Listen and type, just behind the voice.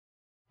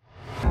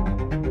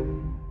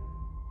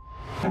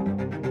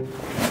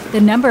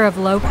The number of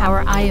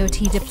low-power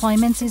IoT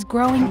deployments is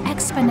growing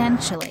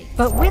exponentially,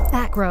 but with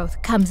that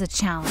growth comes a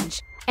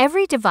challenge.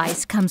 Every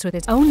device comes with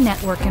its own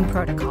network and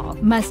protocol,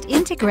 must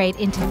integrate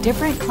into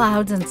different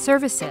clouds and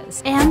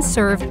services, and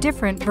serve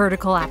different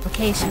vertical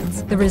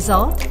applications. The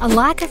result? A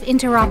lack of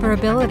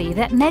interoperability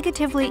that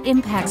negatively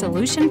impacts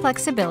solution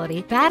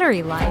flexibility,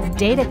 battery life,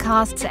 data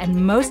costs, and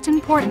most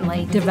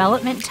importantly,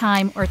 development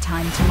time or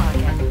time to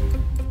market.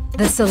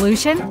 The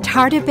solution?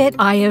 Tartabit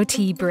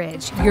IoT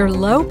Bridge, your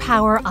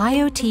low-power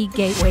IoT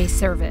gateway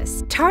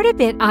service.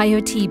 Tartabit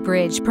IoT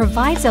Bridge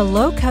provides a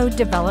low-code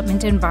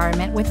development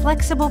environment with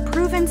flexible,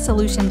 proven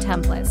solution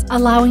templates,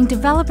 allowing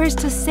developers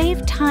to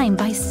save time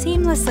by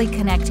seamlessly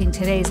connecting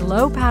today's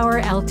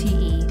low-power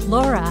LTE,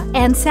 LoRa,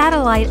 and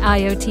satellite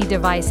IoT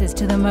devices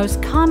to the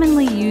most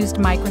commonly used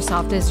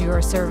Microsoft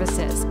Azure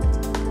services.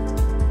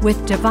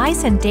 With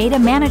device and data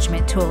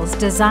management tools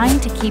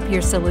designed to keep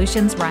your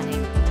solutions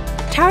running.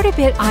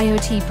 Tartabit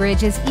IoT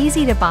Bridge is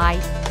easy to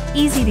buy,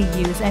 easy to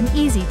use, and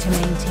easy to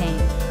maintain.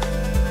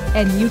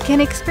 And you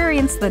can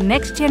experience the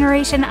next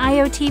generation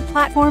IoT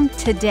platform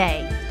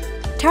today.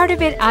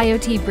 Tartabit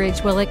IoT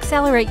Bridge will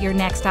accelerate your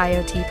next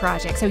IoT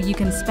project so you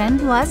can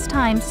spend less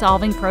time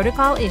solving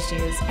protocol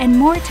issues and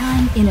more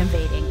time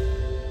innovating.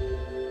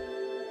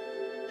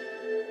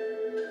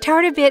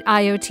 Tartabit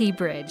IoT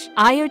Bridge,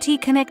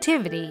 IoT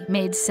connectivity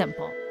made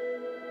simple.